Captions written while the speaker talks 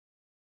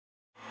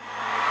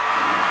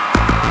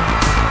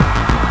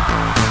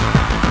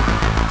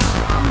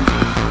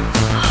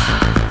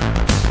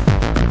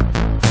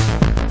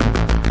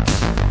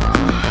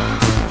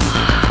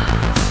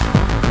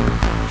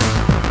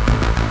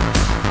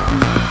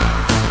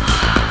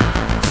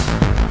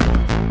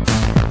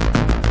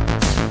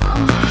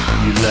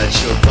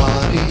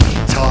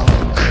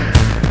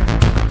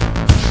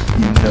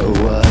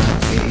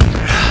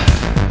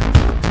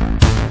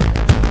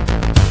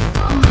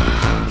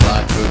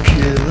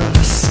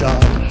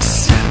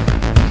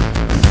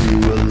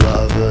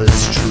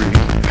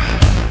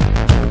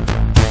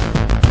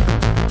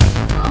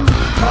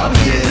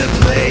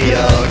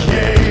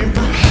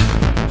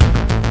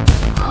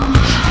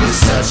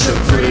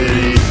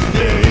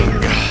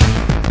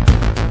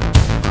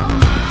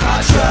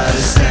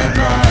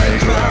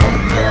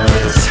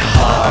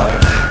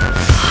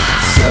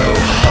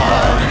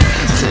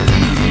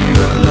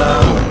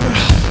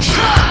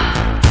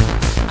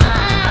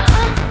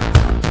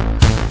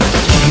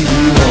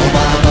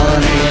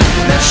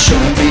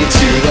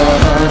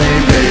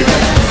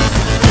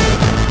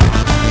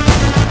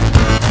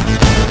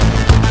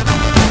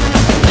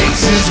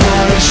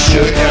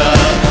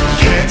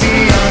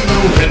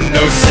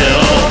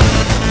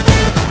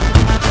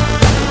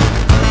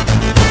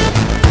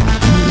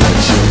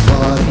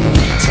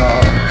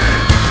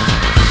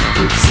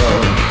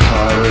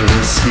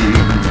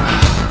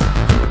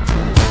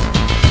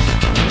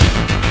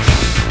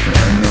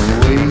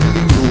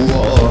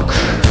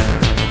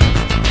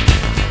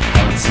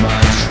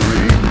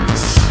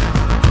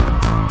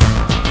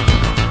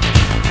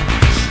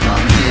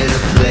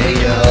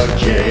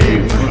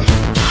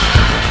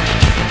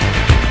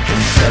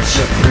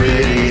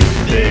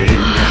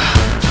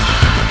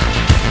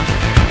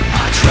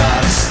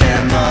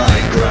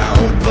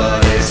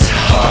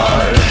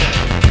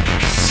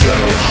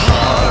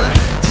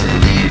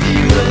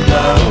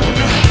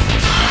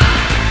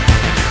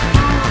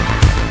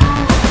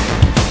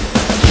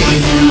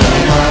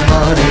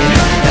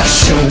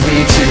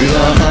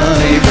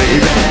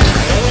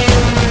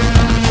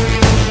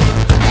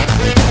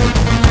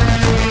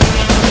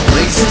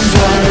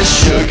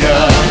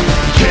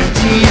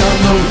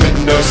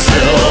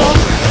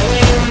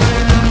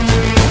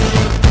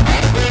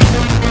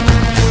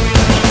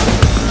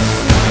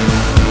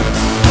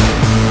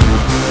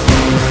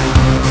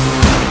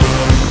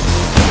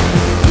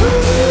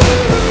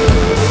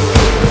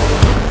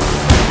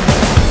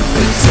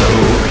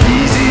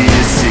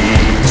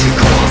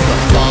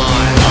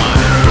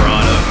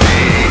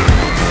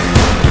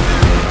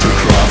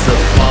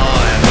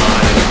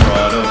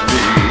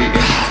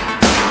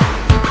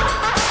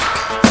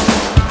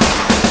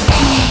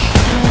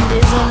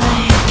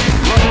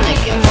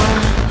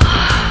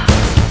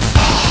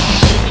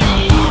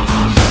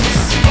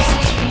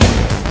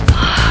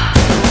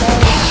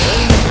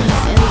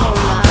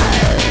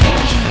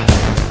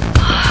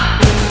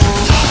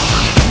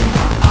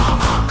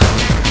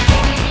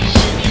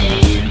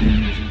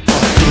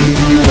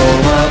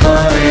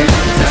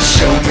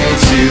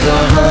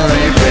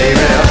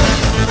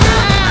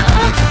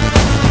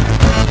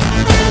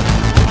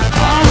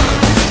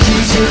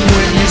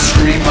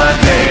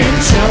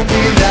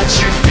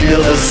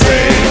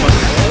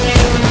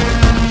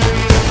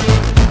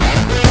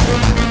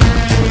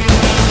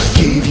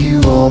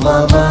all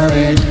my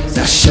money.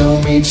 Now show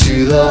me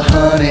to the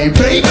honey,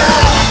 baby.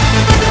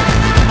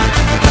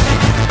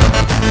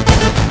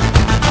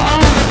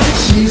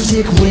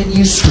 Music when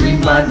you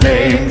scream my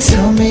name.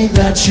 Tell me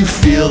that you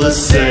feel the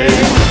same.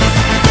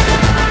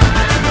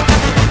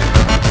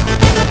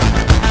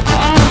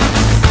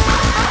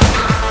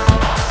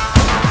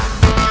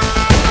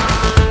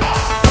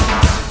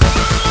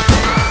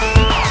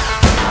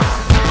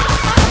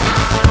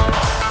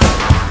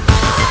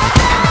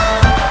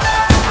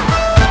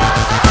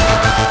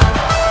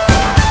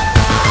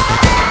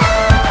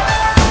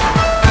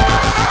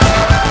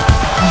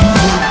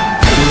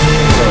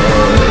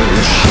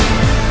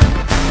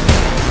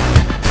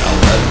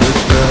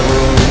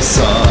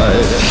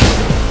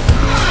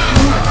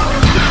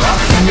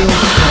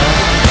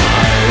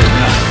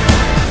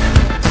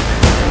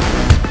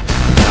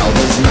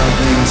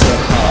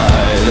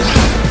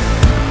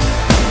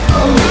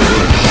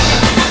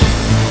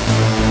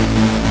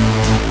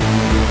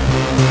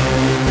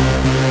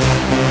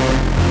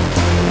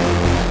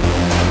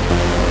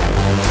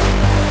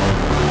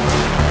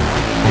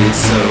 It's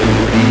so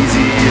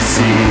easy, you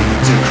see,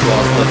 to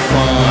cross the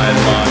fine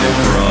line in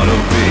front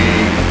of me.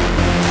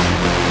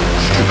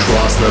 To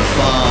cross the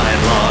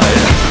fine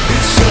line.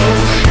 It's so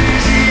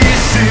easy, you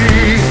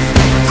see.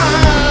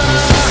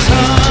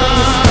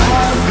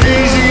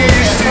 Easy,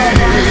 you see.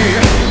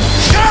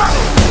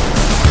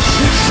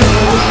 It's so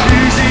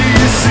easy,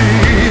 you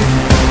see.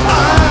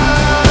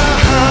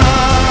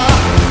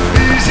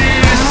 Easy,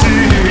 you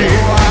see.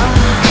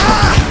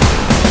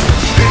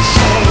 It's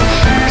so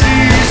easy,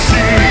 you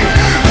see.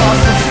 Cross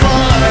the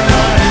fine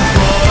line in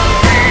front of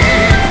me.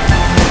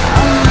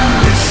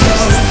 It's so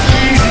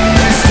easy,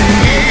 you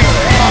see.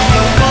 Cross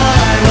the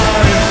fine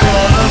line in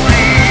front of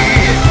me.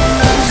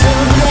 It's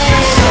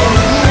so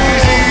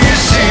easy, you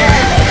see.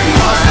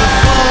 Cross the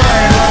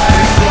fine line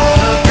in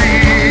front of me.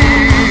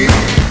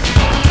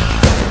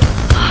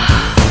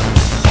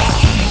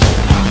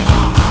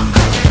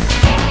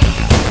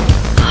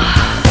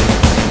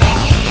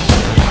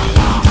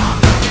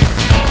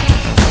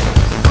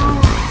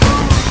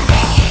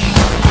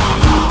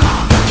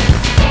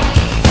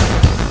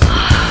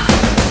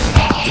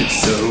 It's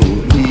so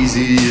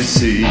easy, you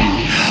see.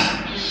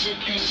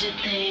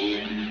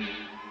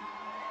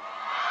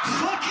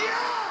 Fuck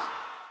yeah!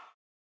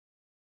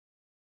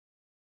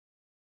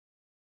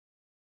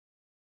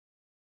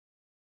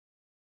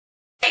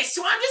 Hey,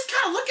 so I'm just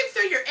kind of looking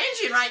through your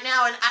engine right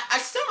now, and I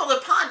stumbled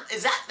upon,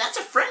 that's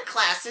a friend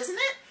class, isn't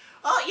it?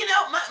 Oh, you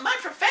know, my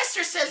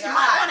professor says you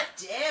might want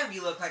to... Damn,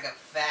 you look like a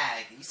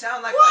fag. You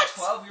sound like What? a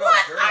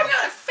 12-year-old girl. I'm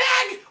not a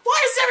fag! Why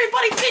does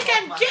everybody think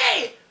I'm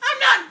gay? I'm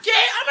not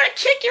gay! I'm gonna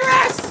kick your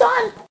ass,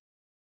 son!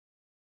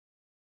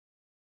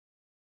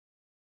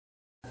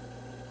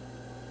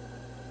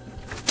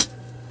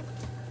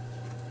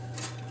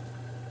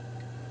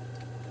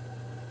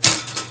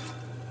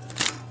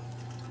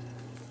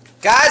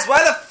 Guys,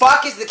 why the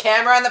fuck is the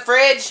camera on the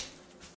fridge?